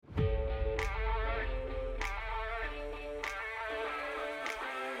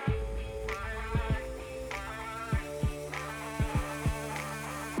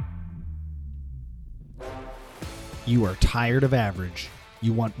You are tired of average.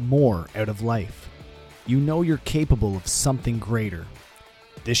 You want more out of life. You know you're capable of something greater.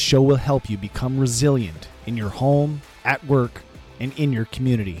 This show will help you become resilient in your home, at work, and in your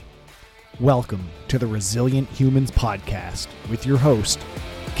community. Welcome to the Resilient Humans Podcast with your host,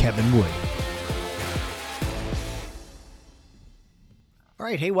 Kevin Wood. All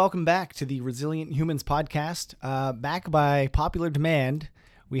right, hey, welcome back to the Resilient Humans Podcast. Back by popular demand,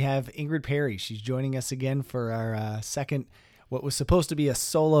 we have Ingrid Perry. She's joining us again for our second, what was supposed to be a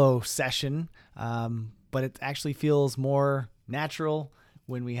solo session, but it actually feels more natural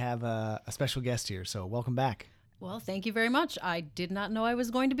when we have a special guest here. So welcome back. Well, thank you very much. I did not know I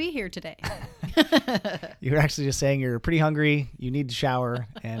was going to be here today. You were actually just saying you're pretty hungry, you need to shower,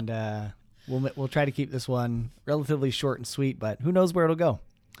 and we'll try to keep this one relatively short and sweet, but who knows where it'll go.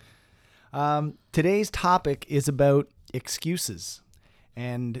 Today's topic is about excuses,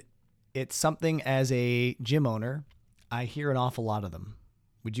 and it's something as a gym owner, I hear an awful lot of them.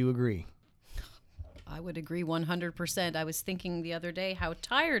 Would you agree? I would agree 100%. I was thinking the other day how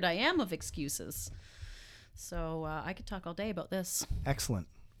tired I am of excuses. So I could talk all day about this. Excellent.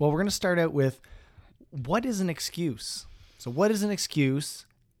 Well, we're going to start out with, what is an excuse? So what is an excuse,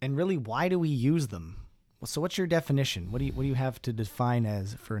 and really why do we use them? So what's your definition? What do you have to define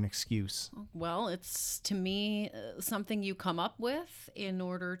as for an excuse? Well, it's, to me, something you come up with in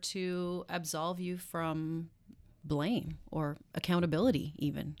order to absolve you from blame or accountability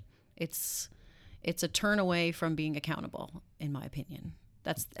even. It's a turn away from being accountable, in my opinion.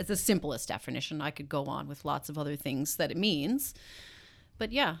 That's the simplest definition. I could go on with lots of other things that it means.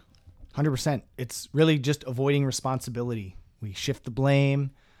 But yeah. 100%. It's really just avoiding responsibility. We shift the blame,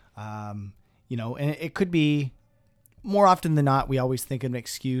 and it could be, more often than not, we always think of an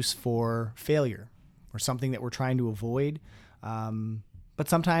excuse for failure or something that we're trying to avoid. But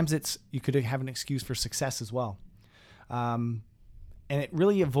sometimes you could have an excuse for success as well. And it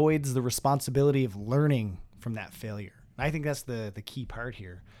really avoids the responsibility of learning from that failure. I think that's the key part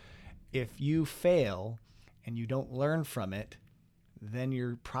here. If you fail and you don't learn from it, then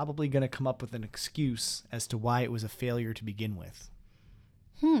you're probably going to come up with an excuse as to why it was a failure to begin with.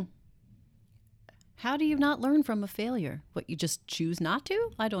 How do you not learn from a failure? What, you just choose not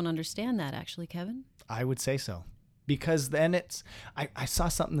to? I don't understand that, actually, Kevin. I would say so. Because then I saw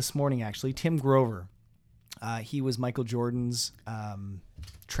something this morning, actually. Tim Grover, he was Michael Jordan's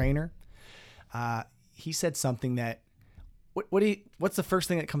trainer. He said something that, what's the first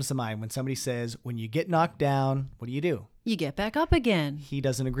thing that comes to mind when somebody says, when you get knocked down, what do? You get back up again. He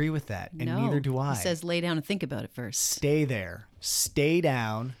doesn't agree with that, and neither do I. He says lay down and think about it first. Stay there. Stay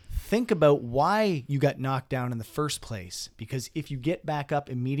down. Think about why you got knocked down in the first place, because if you get back up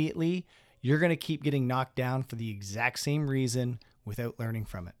immediately, you're going to keep getting knocked down for the exact same reason without learning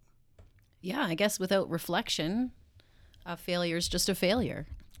from it. Yeah, I guess without reflection, a failure is just a failure.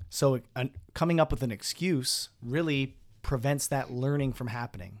 So coming up with an excuse really prevents that learning from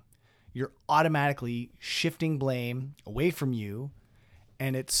happening. You're automatically shifting blame away from you,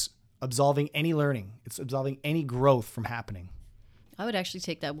 and it's absolving any learning. It's absolving any growth from happening. I would actually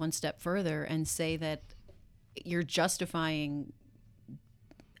take that one step further and say that you're justifying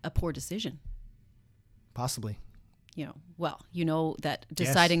a poor decision. Possibly. That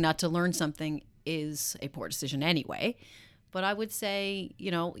deciding not to learn something is a poor decision anyway. But I would say,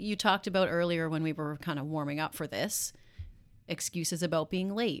 you talked about earlier when we were kind of warming up for this, excuses about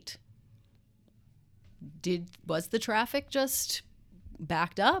being late. Was the traffic just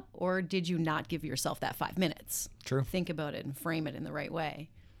backed up, or did you not give yourself that 5 minutes? True. Think about it and frame it in the right way.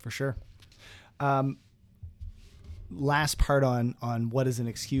 For sure. Last part on what is an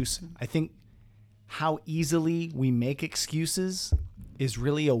excuse. I think how easily we make excuses is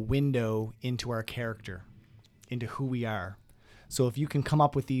really a window into our character, into who we are. So if you can come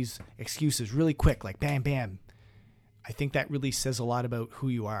up with these excuses really quick, like bam, bam, I think that really says a lot about who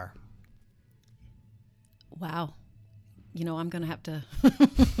you are. Wow. I'm going to have to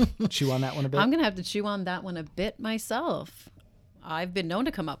chew on that one a bit. I'm going to have to chew on that one a bit myself. I've been known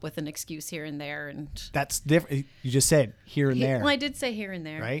to come up with an excuse here and there. And that's different. You just said here and there. Well, I did say here and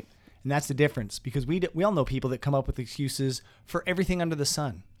there. Right? And that's the difference, because we all know people that come up with excuses for everything under the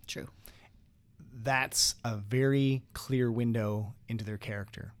sun. True. That's a very clear window into their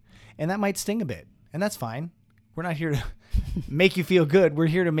character. And that might sting a bit, and that's fine. We're not here to make you feel good. We're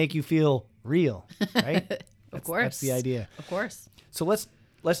here to make you feel real, right? Of course. That's the idea. Of course. So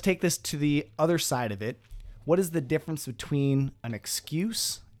let's take this to the other side of it. What is the difference between an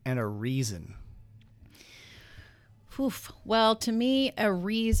excuse and a reason? Well, to me, a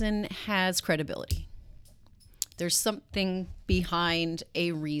reason has credibility. There's something behind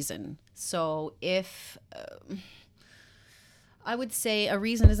a reason. So if I would say a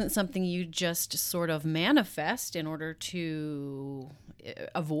reason isn't something you just sort of manifest in order to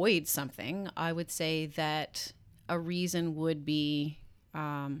avoid something. I would say that a reason would be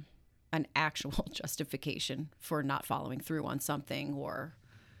an actual justification for not following through on something, or,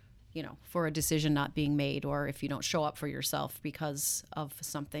 for a decision not being made, or if you don't show up for yourself because of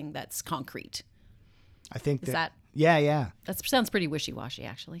something that's concrete. I think that yeah. That sounds pretty wishy-washy,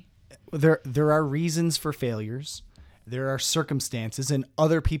 actually. There are reasons for failures. There are circumstances, and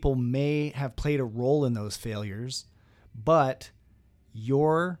other people may have played a role in those failures, but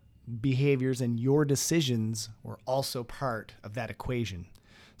your behaviors and your decisions were also part of that equation.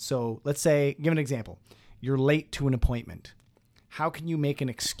 So let's say, give an example. You're late to an appointment. How can you make an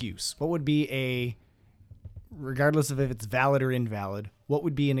excuse? What would be regardless of if it's valid or invalid, what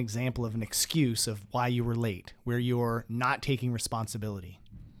would be an example of an excuse of why you were late, where you're not taking responsibility?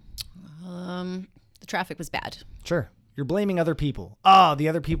 The traffic was bad. Sure. You're blaming other people. Oh, the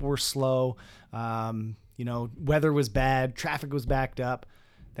other people were slow. Weather was bad. Traffic was backed up.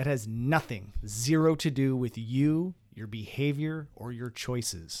 That has zero to do with you, your behavior, or your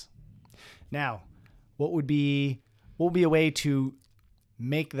choices. Now, what would be a way to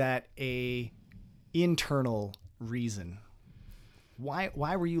make that a internal reason? Why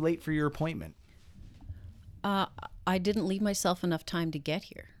were you late for your appointment? I didn't leave myself enough time to get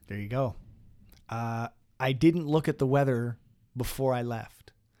here. There you go. I didn't look at the weather before I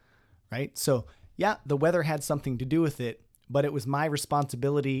left, right? So yeah, the weather had something to do with it, but it was my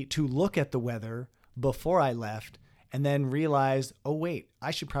responsibility to look at the weather before I left and then realize, oh wait,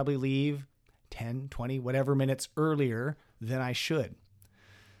 I should probably leave 10, 20, whatever minutes earlier than I should.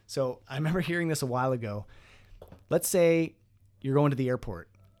 So I remember hearing this a while ago. Let's say you're going to the airport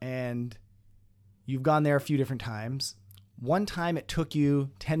and you've gone there a few different times. One time it took you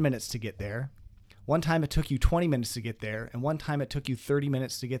 10 minutes to get there. One time it took you 20 minutes to get there, and one time it took you 30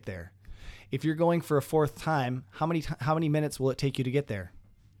 minutes to get there. If you're going for a fourth time, how many minutes will it take you to get there?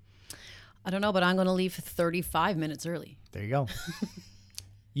 I don't know, but I'm going to leave 35 minutes early. There you go.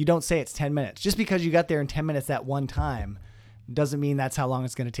 You don't say it's 10 minutes. Just because you got there in 10 minutes that one time doesn't mean that's how long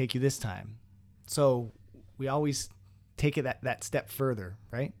it's going to take you this time. So we always take it that step further,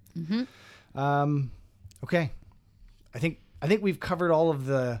 right? Mm-hmm. Okay. I think we've covered all of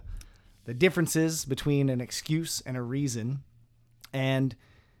the differences between an excuse and a reason. And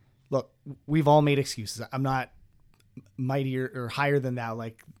look, we've all made excuses. I'm not mightier or higher than thou.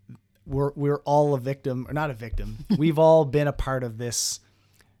 Like we're all a victim, or not a victim. We've all been a part of these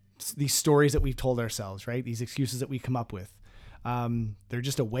stories that we've told ourselves, right? These excuses that we come up with. They're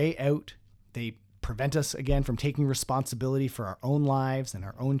just a way out. They prevent us again from taking responsibility for our own lives and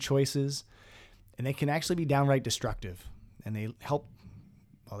our own choices. And they can actually be downright destructive. And they help,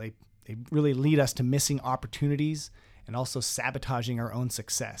 they really lead us to missing opportunities and also sabotaging our own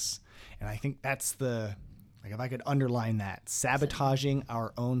success. And I think that's if I could underline that, sabotaging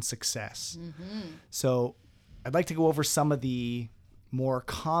our own success. Mm-hmm. So I'd like to go over some of the more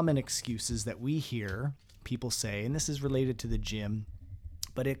common excuses that we hear people say, and this is related to the gym,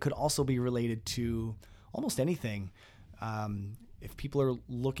 but it could also be related to almost anything. If people are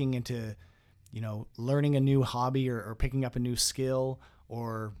looking into, learning a new hobby or picking up a new skill,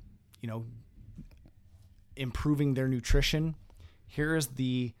 or, improving their nutrition, here's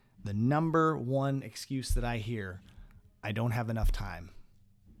the number one excuse that I hear: I don't have enough time.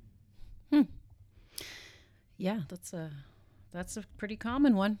 Yeah, that's a pretty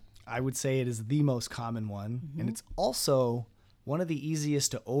common one. I would say it is the most common one, mm-hmm. and it's also one of the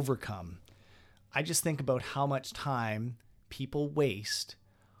easiest to overcome. I just think about how much time people waste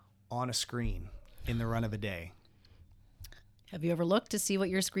on a screen in the run of a day. Have you ever looked to see what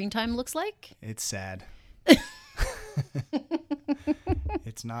your screen time looks like? It's sad.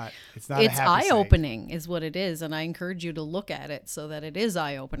 It's not It's a happy eye-opening is what it is, and I encourage you to look at it so that it is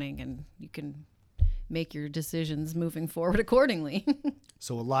eye-opening and you can make your decisions moving forward accordingly.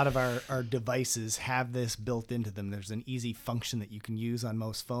 So a lot of our devices have this built into them. There's an easy function that you can use on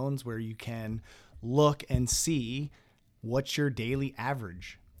most phones where you can look and see what's your daily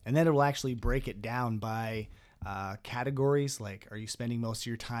average. And then it will actually break it down by categories, like are you spending most of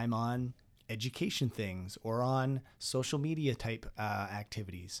your time on education things or on social media type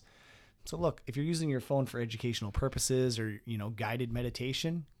activities. So look, if you're using your phone for educational purposes or, guided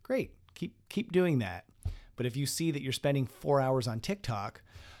meditation, great. Keep doing that. But if you see that you're spending 4 hours on TikTok,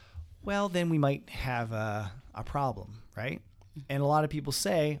 well, then we might have a problem, right? And a lot of people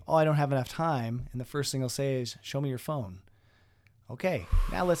say, oh, I don't have enough time. And the first thing they'll say is, show me your phone. Okay,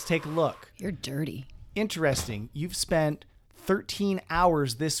 now let's take a look. You're dirty. Interesting. You've spent 13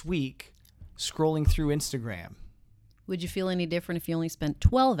 hours this week scrolling through Instagram. Would you feel any different if you only spent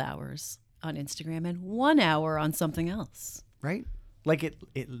 12 hours on Instagram and 1 hour on something else? Right? Like it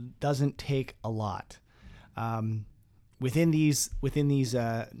doesn't take a lot. Within these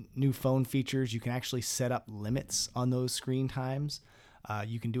new phone features, you can actually set up limits on those screen times.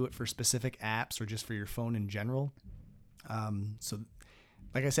 You can do it for specific apps or just for your phone in general. So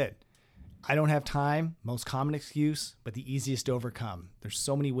like I said, I don't have time, most common excuse, but the easiest to overcome. There's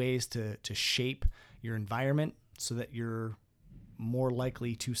so many ways to shape your environment so that you're more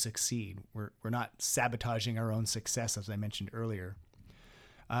likely to succeed. We're not sabotaging our own success, as I mentioned earlier.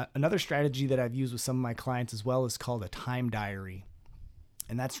 Another strategy that I've used with some of my clients as well is called a time diary.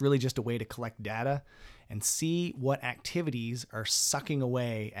 And that's really just a way to collect data and see what activities are sucking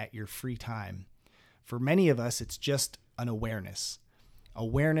away at your free time. For many of us, it's just an awareness.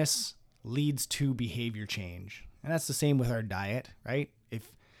 Awareness leads to behavior change. And that's the same with our diet, right?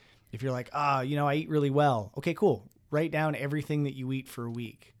 If you're like, I eat really well. Okay, cool. Write down everything that you eat for a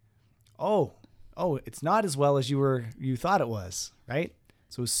week. Oh, it's not as well as you thought it was, right?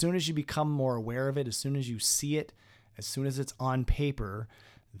 So as soon as you become more aware of it, as soon as you see it, as soon as it's on paper,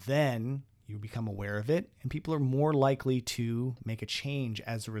 then you become aware of it, and people are more likely to make a change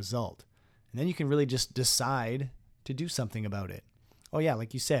as a result. And then you can really just decide to do something about it. Oh yeah,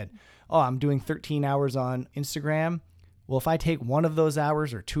 like you said, I'm doing 13 hours on Instagram. Well, if I take one of those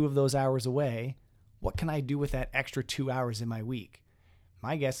hours or two of those hours away, what can I do with that extra 2 hours in my week?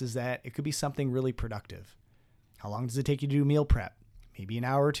 My guess is that it could be something really productive. How long does it take you to do meal prep? Maybe an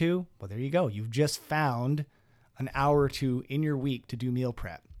hour or two? Well, there you go. You've just found an hour or two in your week to do meal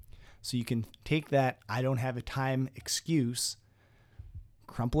prep. So you can take that I don't have a time excuse,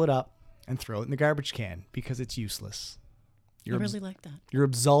 crumple it up, and throw it in the garbage can because it's useless. I really like that. You're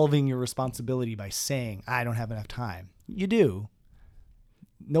absolving your responsibility by saying, I don't have enough time. You do.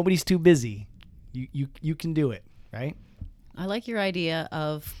 Nobody's too busy. You can do it, right? I like your idea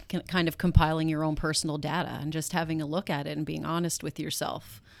of kind of compiling your own personal data and just having a look at it and being honest with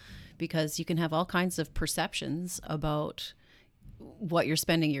yourself, because you can have all kinds of perceptions about what you're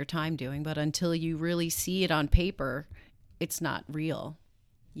spending your time doing, but until you really see it on paper, it's not real.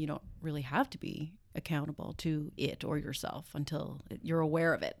 You don't really have to be accountable to it or yourself until you're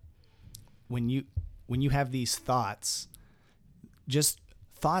aware of it. When you have these thoughts,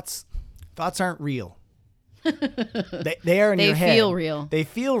 thoughts aren't real. They are in your head. They feel real. They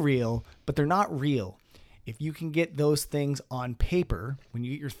feel real, but they're not real. If you can get those things on paper, when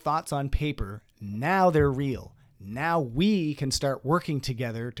you get your thoughts on paper, now they're real. Now we can start working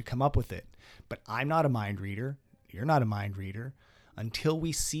together to come up with it. But I'm not a mind reader. You're not a mind reader. Until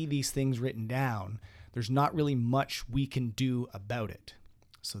we see these things written down, there's not really much we can do about it.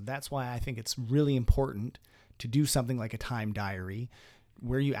 So that's why I think it's really important to do something like a time diary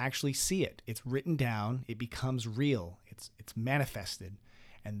where you actually see it. It's written down, it becomes real, it's manifested,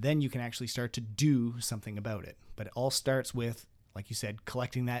 and then you can actually start to do something about it. But it all starts with, like you said,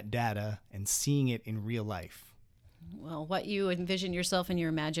 collecting that data and seeing it in real life. Well, what you envision yourself in your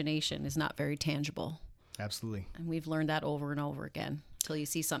imagination is not very tangible. Absolutely. And we've learned that over and over again until you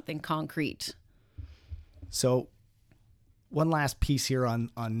see something concrete. So one last piece here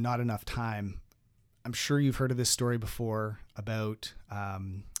on not enough time. I'm sure you've heard of this story before about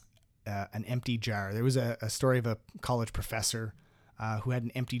an empty jar. There was a story of a college professor who had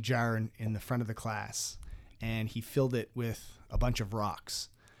an empty jar in the front of the class, and he filled it with a bunch of rocks.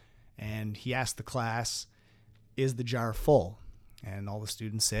 And he asked the class, is the jar full? And all the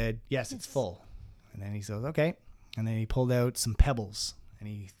students said, yes, it's full. And then he says, okay. And then he pulled out some pebbles, and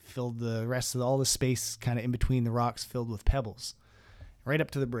he filled the rest of all the space kind of in between the rocks filled with pebbles, right up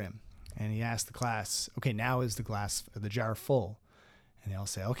to the brim. And he asked the class, okay, now is the jar full? And they all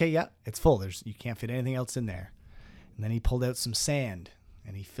say, okay, yeah, it's full. You can't fit anything else in there. And then he pulled out some sand,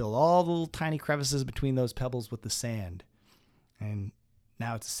 and he filled all the little tiny crevices between those pebbles with the sand. And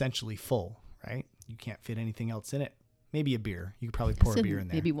now it's essentially full, right? You can't fit anything else in it. Maybe a beer. You could probably pour a beer in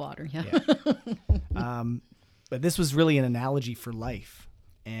there. Maybe water, yeah. But this was really an analogy for life.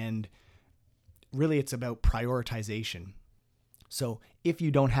 And really it's about prioritization. So if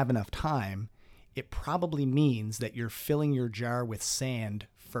you don't have enough time, it probably means that you're filling your jar with sand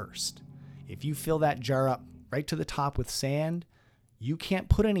first. If you fill that jar up right to the top with sand, you can't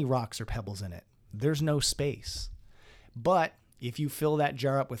put any rocks or pebbles in it. There's no space. But if you fill that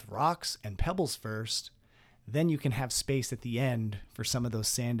jar up with rocks and pebbles first, then you can have space at the end for some of those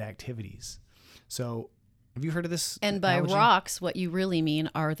sand activities. So have you heard of this? And by analogy? rocks, what you really mean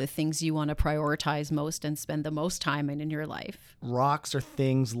are the things you want to prioritize most and spend the most time in your life. Rocks are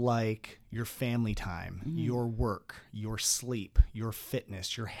things like your family time, your work, your sleep, your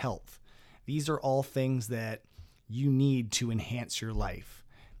fitness, your health. These are all things that you need to enhance your life.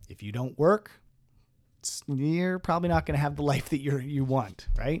 If you don't work, you're probably not going to have the life that you want,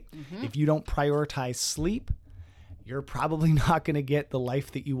 right? Mm-hmm. If you don't prioritize sleep, you're probably not going to get the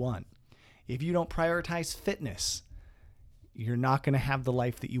life that you want. If you don't prioritize fitness, you're not going to have the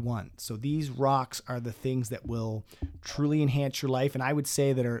life that you want. So these rocks are the things that will truly enhance your life. And I would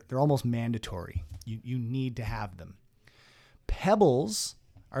say that they're almost mandatory. You need to have them. Pebbles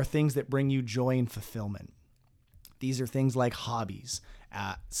are things that bring you joy and fulfillment. These are things like hobbies,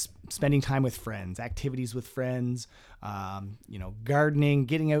 spending time with friends, activities with friends, gardening,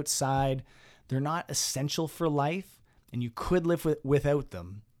 getting outside. They're not essential for life, and you could live without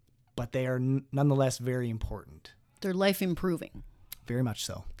them, but they are nonetheless very important. They're life improving. Very much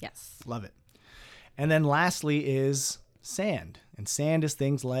so. Yes. Love it. And then lastly is sand. And sand is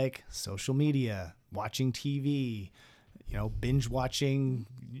things like social media, watching TV, binge watching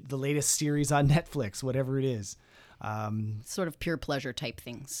the latest series on Netflix, whatever it is. Sort of pure pleasure type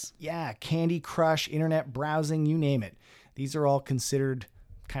things. Yeah, Candy Crush, internet browsing, you name it. These are all considered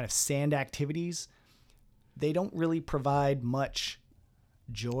kind of sand activities. They don't really provide much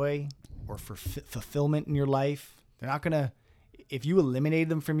joy or fulfillment in your life. They're not going to, if you eliminate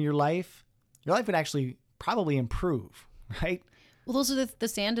them from your life would actually probably improve, right? Well, those are the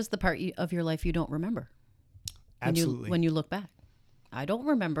sand is the part of your life you don't remember. Absolutely. When you look back. I don't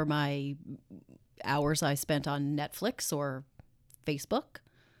remember my hours I spent on Netflix or Facebook.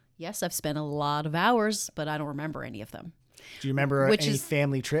 Yes, I've spent a lot of hours, but I don't remember any of them. Do you remember any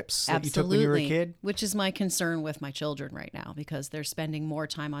family trips that you took when you were a kid? Which is my concern with my children right now, because they're spending more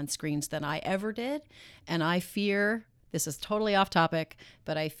time on screens than I ever did. And I fear, this is totally off topic,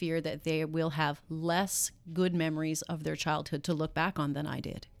 but I fear that they will have less good memories of their childhood to look back on than I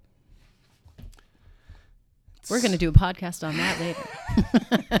did. We're going to do a podcast on that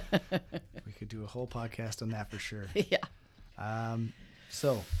later. We could do a whole podcast on that for sure. Yeah.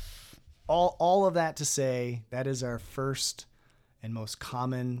 So all of that to say, that is our first and most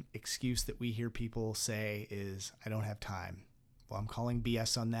common excuse that we hear people say is, I don't have time. Well, I'm calling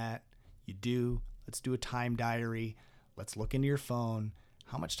BS on that. You do. Let's do a time diary. Let's look into your phone.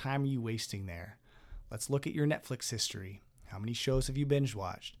 How much time are you wasting there? Let's look at your Netflix history. How many shows have you binge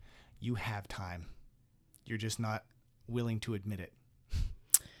watched? You have time. You're just not willing to admit it.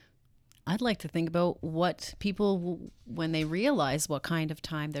 I'd like to think about what people, when they realize what kind of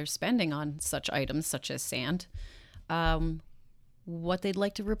time they're spending on such items such as sand, what they'd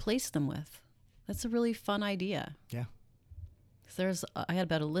like to replace them with. That's a really fun idea. Yeah. I had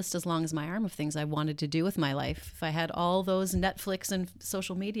about a list as long as my arm of things I wanted to do with my life. If I had all those Netflix and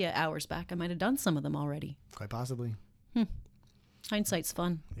social media hours back, I might have done some of them already. Quite possibly. Hindsight's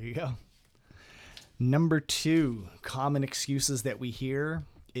fun. There you go. Number 2 common excuses that we hear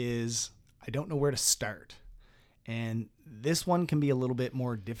is, I don't know where to start. And this one can be a little bit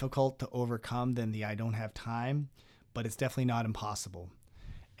more difficult to overcome than the I don't have time, but it's definitely not impossible.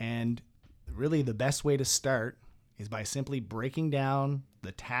 And really the best way to start is by simply breaking down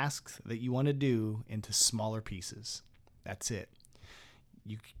the tasks that you want to do into smaller pieces. That's it.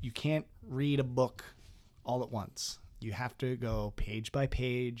 You can't read a book all at once. You have to go page by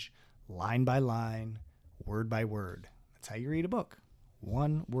page, line by line, word by word. That's how you read a book.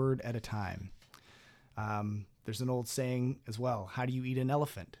 One word at a time. There's an old saying as well. How do you eat an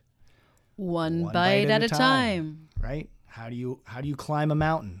elephant? One bite at a time. Right? How do you climb a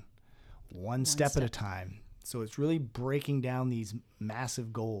mountain? One step at a time. So it's really breaking down these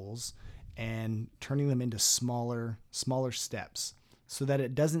massive goals and turning them into smaller steps so that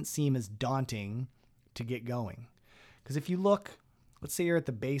it doesn't seem as daunting to get going. Because if you look, let's say you're at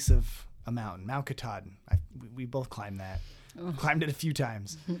the base of a mountain, Mount Katahdin. We both climbed that. Climbed it a few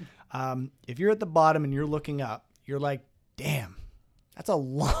times. If you're at the bottom and you're looking up, you're like, damn, that's a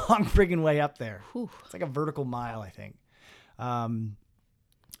long friggin' way up there. Whew. It's like a vertical mile, I think.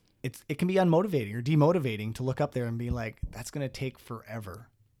 It can be unmotivating or demotivating to look up there and be like, that's going to take forever.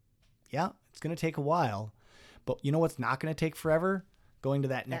 Yeah, it's going to take a while. But you know what's not going to take forever? Going to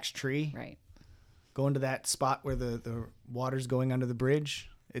that next tree. Right. Going to that spot where the water's going under the bridge.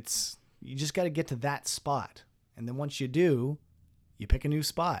 You just got to get to that spot. And then once you do, you pick a new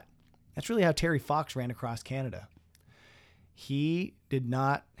spot. That's really how Terry Fox ran across Canada. He did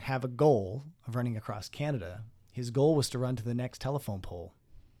not have a goal of running across Canada. His goal was to run to the next telephone pole.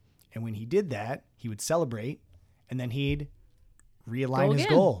 And when he did that, he would celebrate, and then he'd realign his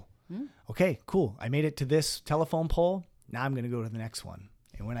goal. Okay, cool. I made it to this telephone pole. Now I'm going to go to the next one.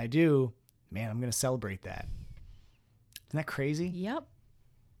 And when I do, man, I'm going to celebrate that. Isn't that crazy? Yep.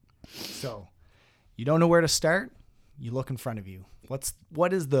 So you don't know where to start? You look in front of you.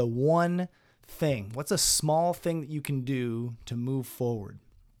 What is the one thing? What's a small thing that you can do to move forward?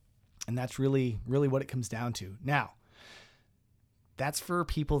 And that's really, really what it comes down to. Now, that's for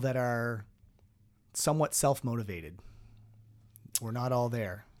people that are somewhat self-motivated. We're not all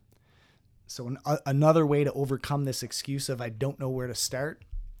there. So another way to overcome this excuse of I don't know where to start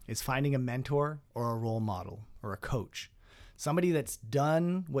is finding a mentor or a role model or a coach. Somebody that's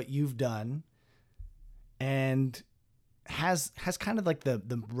done what you've done and has kind of like the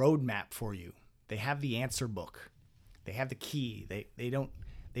roadmap for you. They have the answer book. They have the key.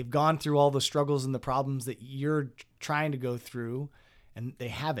 They've gone through all the struggles and the problems that you're trying to go through, and they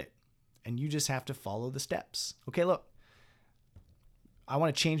have it. And you just have to follow the steps. Okay, look, I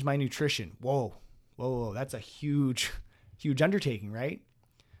want to change my nutrition. Whoa. That's a huge, huge undertaking, right?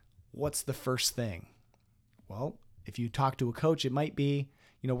 What's the first thing? Well, if you talk to a coach, it might be,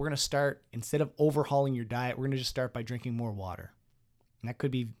 we're going to start, instead of overhauling your diet, we're going to just start by drinking more water. And that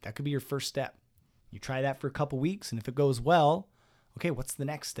could be your first step. You try that for a couple weeks, and if it goes well, okay, what's the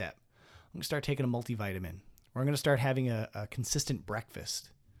next step? I'm going to start taking a multivitamin, or I'm going to start having a consistent breakfast.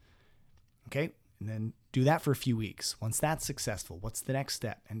 Okay, and then do that for a few weeks. Once that's successful, what's the next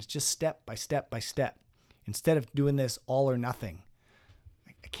step? And it's just step by step by step. Instead of doing this all or nothing.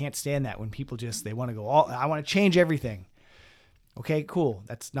 I can't stand that when people they want to go I want to change everything. Okay, cool.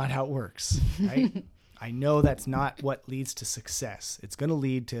 That's not how it works, right? I know that's not what leads to success. It's going to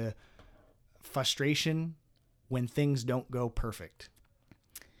lead to frustration when things don't go perfect.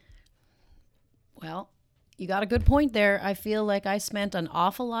 Well, you got a good point there. I feel like I spent an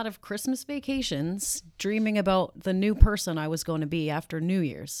awful lot of Christmas vacations dreaming about the new person I was going to be after New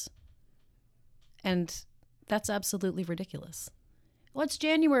Year's. And that's absolutely ridiculous. Once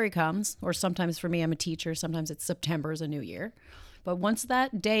January comes, or sometimes for me, I'm a teacher, sometimes it's September is a new year. But once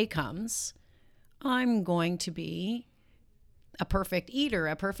that day comes, I'm going to be a perfect eater,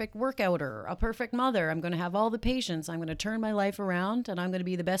 a perfect workouter, a perfect mother. I'm going to have all the patience. I'm going to turn my life around, and I'm going to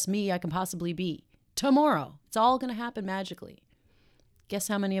be the best me I can possibly be. Tomorrow. It's all going to happen magically. Guess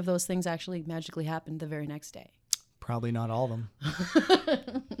how many of those things actually magically happened the very next day? Probably not all of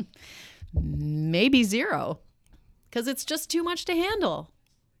them. Maybe zero. Because it's just too much to handle.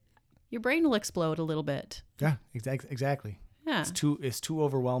 Your brain will explode a little bit. Yeah, exactly. Yeah. It's too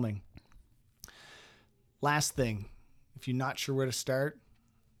overwhelming. Last thing, if you're not sure where to start,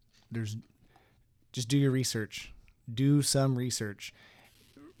 just do your research. Do some research.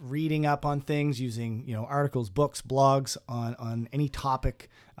 Reading up on things, using articles, books, blogs on any topic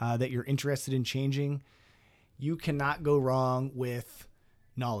that you're interested in changing. You cannot go wrong with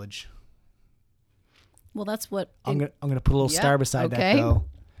knowledge. Well, that's what I'm gonna put a little star beside okay. that though.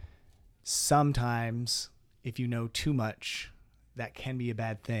 Sometimes if you know too much, that can be a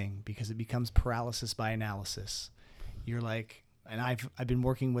bad thing because it becomes paralysis by analysis. You're like, and I've been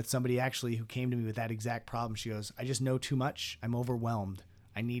working with somebody actually who came to me with that exact problem. She goes, I just know too much. I'm overwhelmed.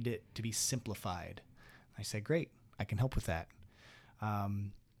 I need it to be simplified. I say, great, I can help with that.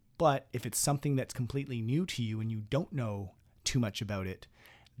 But if it's something that's completely new to you and you don't know too much about it,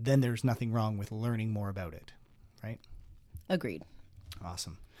 then there's nothing wrong with learning more about it, right? Agreed.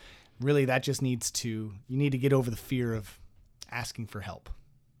 Awesome. Really, that just you need to get over the fear of asking for help.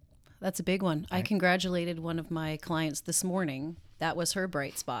 That's a big one. Right? I congratulated one of my clients this morning. That was her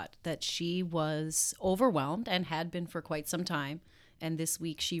bright spot, that she was overwhelmed and had been for quite some time. And this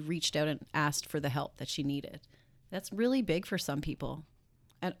week she reached out and asked for the help that she needed. That's really big for some people.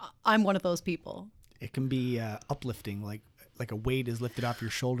 And I'm one of those people. It can be uplifting, like a weight is lifted off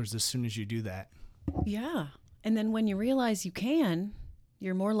your shoulders as soon as you do that. Yeah. And then when you realize you can,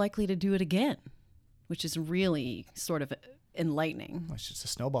 you're more likely to do it again, which is really sort of enlightening. It's just a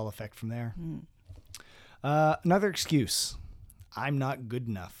snowball effect from there. Another excuse. I'm not good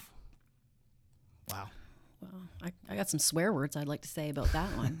enough. Wow. Well, I got some swear words I'd like to say about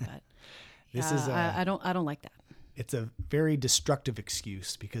that one, but This is I don't like that. It's a very destructive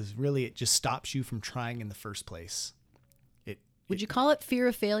excuse because really it just stops you from trying in the first place. Would you call it fear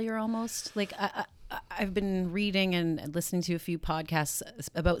of failure almost? Like I've been reading and listening to a few podcasts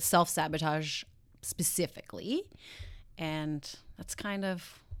about self-sabotage specifically, and that's kind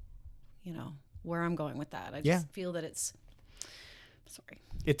of, where I'm going with that. I just feel that it's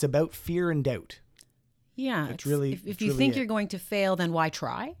about fear and doubt. Yeah. It's really, if you think you're going to fail, then why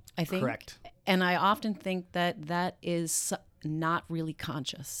try? I think. Correct. And I often think that is not really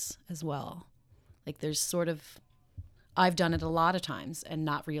conscious as well. Like there's sort of, I've done it a lot of times and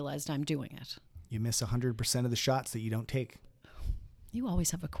not realized I'm doing it. You miss 100% of the shots that you don't take. You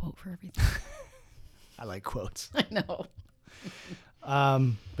always have a quote for everything. I like quotes. I know.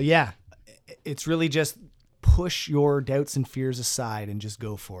 But yeah, it's really just push your doubts and fears aside and just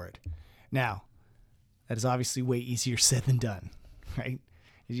go for it. Now, that is obviously way easier said than done, right?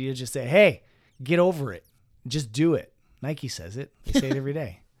 You just say, hey, get over it. Just do it. Nike says it. They say it every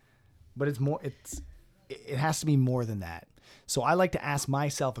day. But it has to be more than that. So I like to ask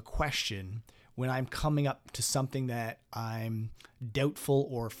myself a question when I'm coming up to something that I'm doubtful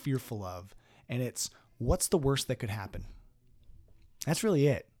or fearful of. And it's, what's the worst that could happen? That's really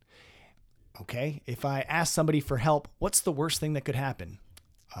it. Okay. If I ask somebody for help, what's the worst thing that could happen?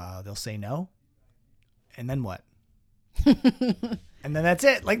 They'll say no. And then what? And then that's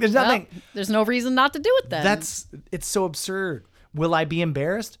it. Like there's nothing. Well, there's no reason not to do it then. It's so absurd. Will I be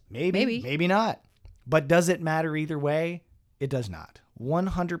embarrassed? Maybe not. But does it matter either way? It does not.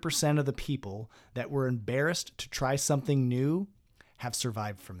 100% of the people that were embarrassed to try something new have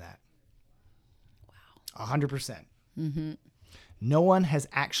survived from that. Wow. 100%. Mm-hmm. No one has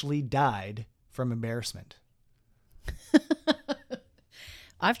actually died from embarrassment.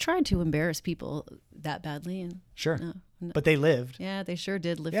 I've tried to embarrass people that badly. And sure. No. But they lived. Yeah, they sure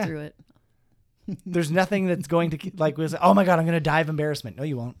did live through it. There's nothing that's going to, like, oh my God, I'm going to die of embarrassment. No,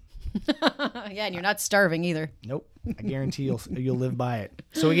 you won't. Yeah, and you're not starving either. Nope. I guarantee you'll live by it.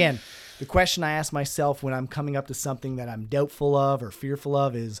 So again, the question I ask myself when I'm coming up to something that I'm doubtful of or fearful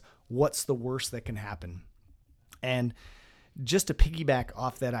of is, what's the worst that can happen? And just to piggyback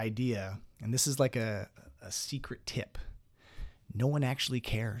off that idea, and this is like a secret tip, no one actually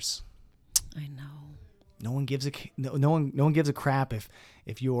cares. I know. No one gives a crap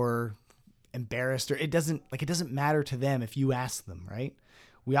if you're embarrassed, or it doesn't matter to them if you ask them, right?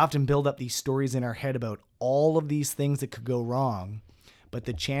 We often build up these stories in our head about all of these things that could go wrong, but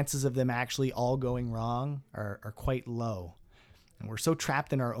the chances of them actually all going wrong are quite low. And we're so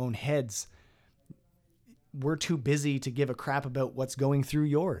trapped in our own heads, we're too busy to give a crap about what's going through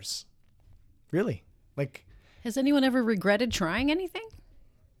yours. Really. Like, has anyone ever regretted trying anything?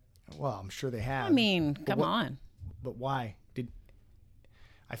 Well, I'm sure they have. I mean, come on. But why?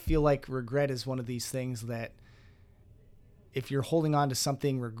 I feel like regret is one of these things that if you're holding on to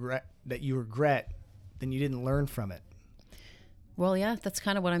something that you regret, then you didn't learn from it. Well, yeah, that's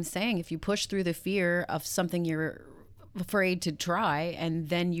kind of what I'm saying. If you push through the fear of something you're afraid to try and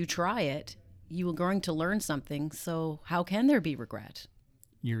then you try it, you are going to learn something. So how can there be regret?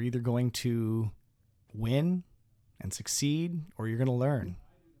 You're either going to win and succeed, or you're going to learn.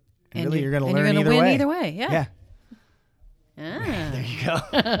 And really, you're going to learn either way. Yeah. Yeah. Ah. There you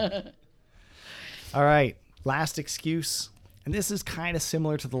go. All right. Last excuse. And this is kind of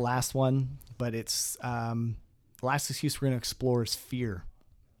similar to the last one, but it's the last excuse we're going to explore is fear.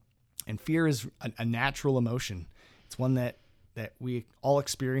 And fear is a natural emotion. It's one that we all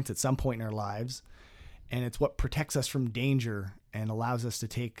experience at some point in our lives. And it's what protects us from danger and allows us to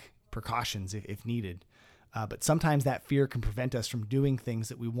take precautions if needed. But sometimes that fear can prevent us from doing things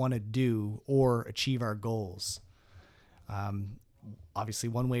that we want to do or achieve our goals. Obviously,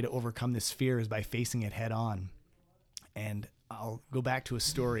 one way to overcome this fear is by facing it head on. And I'll go back to a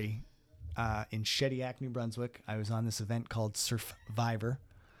story. In Shediac, New Brunswick, I was on this event called Surf-Ivor.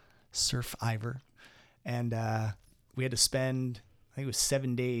 And we had to spend, I think it was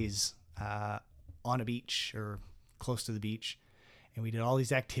 7 days on a beach or close to the beach. And we did all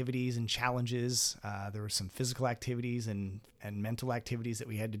these activities and challenges. There were some physical activities and mental activities that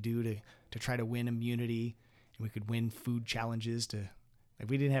we had to do to try to win immunity. And we could win food challenges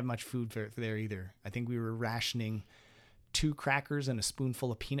we didn't have much food for there either. I think we were rationing 2 crackers and a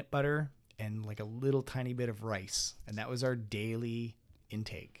spoonful of peanut butter and like a little tiny bit of rice. And that was our daily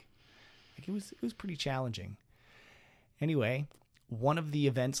intake. Like it was pretty challenging. Anyway, one of the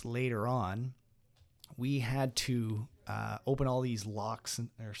events later on, we had to open all these locks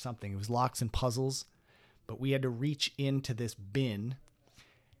or something. It was locks and puzzles, but we had to reach into this bin,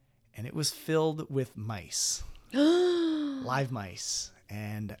 and it was filled with mice, live mice.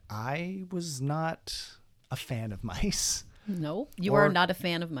 And I was not a fan of mice. No, you are not a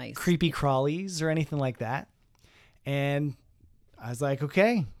fan of mice. Creepy crawlies or anything like that. And I was like,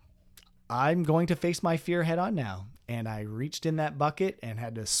 okay, I'm going to face my fear head on now. And I reached in that bucket and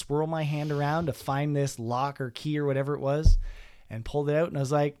had to swirl my hand around to find this lock or key or whatever it was and pulled it out. And I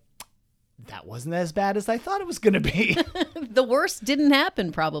was like, that wasn't as bad as I thought it was going to be. The worst didn't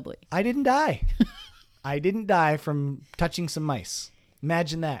happen, probably. I didn't die. I didn't die from touching some mice.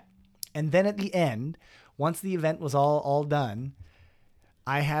 Imagine that. And then at the end, once the event was all done,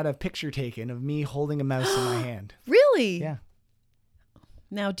 I had a picture taken of me holding a mouse in my hand. Really? Yeah.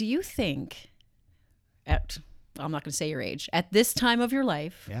 Now, do you think I'm not going to say your age, at this time of your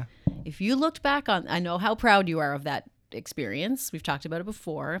life, yeah, if you looked back on, I know how proud you are of that experience. We've talked about it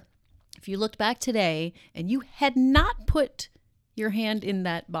before. If you looked back today and you had not put your hand in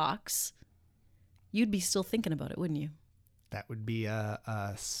that box, you'd be still thinking about it, wouldn't you? That would be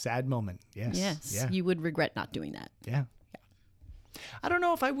a sad moment. Yes. Yes. Yeah. You would regret not doing that. Yeah. I don't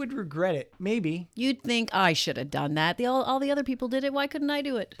know if I would regret it. Maybe. You'd think, I should have done that. All the other people did it. Why couldn't I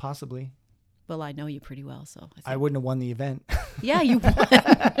do it? Possibly. Well, I know you pretty well, so I think, I wouldn't have won the event. yeah, you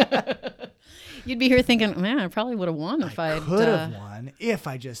would. You'd be here thinking, man, I probably would have won if I could have won if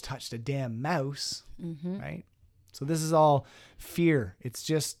I just touched a damn mouse. Right? So this is all fear. It's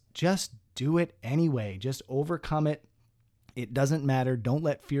just do it anyway. Just overcome it. It doesn't matter. Don't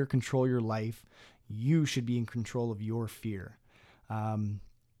let fear control your life. You should be in control of your fear.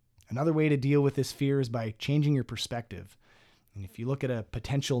 Another way to deal with this fear is by changing your perspective. And if you look at a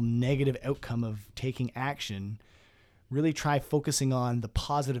potential negative outcome of taking action, really try focusing on the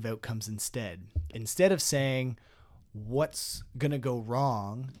positive outcomes instead. Instead of saying, what's going to go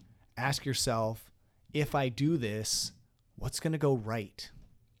wrong, ask yourself, if I do this, what's going to go right?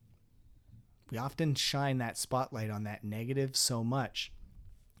 We often shine that spotlight on that negative so much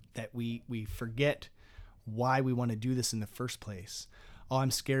that we forget why we want to do this in the first place. Oh,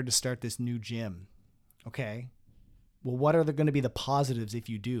 I'm scared to start this new gym. Okay. Well, what are going to be the positives if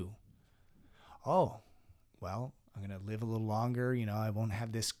you do? Oh, well, I'm going to live a little longer. I won't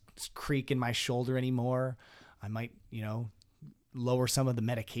have this creak in my shoulder anymore. I might, lower some of the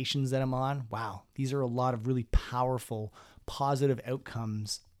medications that I'm on. Wow. These are a lot of really powerful, positive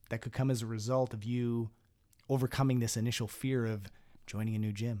outcomes that could come as a result of you overcoming this initial fear of joining a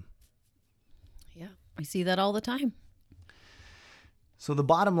new gym. Yeah, I see that all the time. So the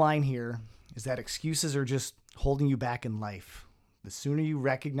bottom line here is that excuses are just holding you back in life. The sooner you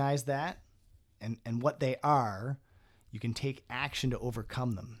recognize that and what they are, you can take action to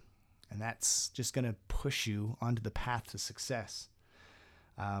overcome them. And that's just going to push you onto the path to success.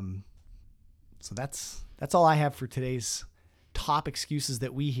 So that's all I have for today's top excuses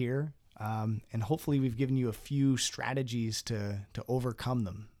that we hear. And hopefully we've given you a few strategies to overcome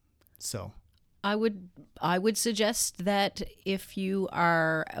them. So I would suggest that if you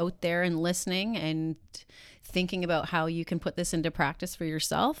are out there and listening and thinking about how you can put this into practice for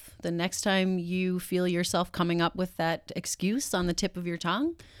yourself, the next time you feel yourself coming up with that excuse on the tip of your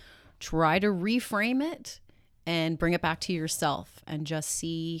tongue, try to reframe it and bring it back to yourself and just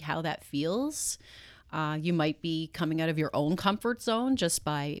see how that feels. You might be coming out of your own comfort zone just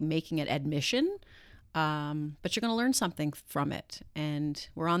by making an admission. But you're going to learn something from it. And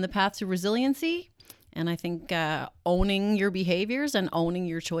we're on the path to resiliency. And I think owning your behaviors and owning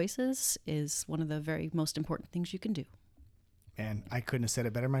your choices is one of the very most important things you can do. Man, I couldn't have said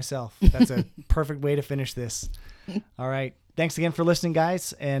it better myself. That's a perfect way to finish this. All right. Thanks again for listening,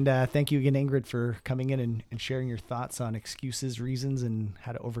 guys. And thank you again, Ingrid, for coming in and sharing your thoughts on excuses, reasons, and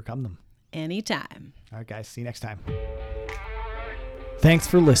how to overcome them. Anytime. All right, guys. See you next time. Thanks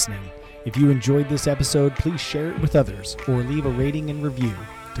for listening. If you enjoyed this episode, please share it with others or leave a rating and review.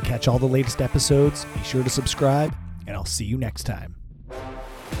 To catch all the latest episodes, be sure to subscribe, and I'll see you next time.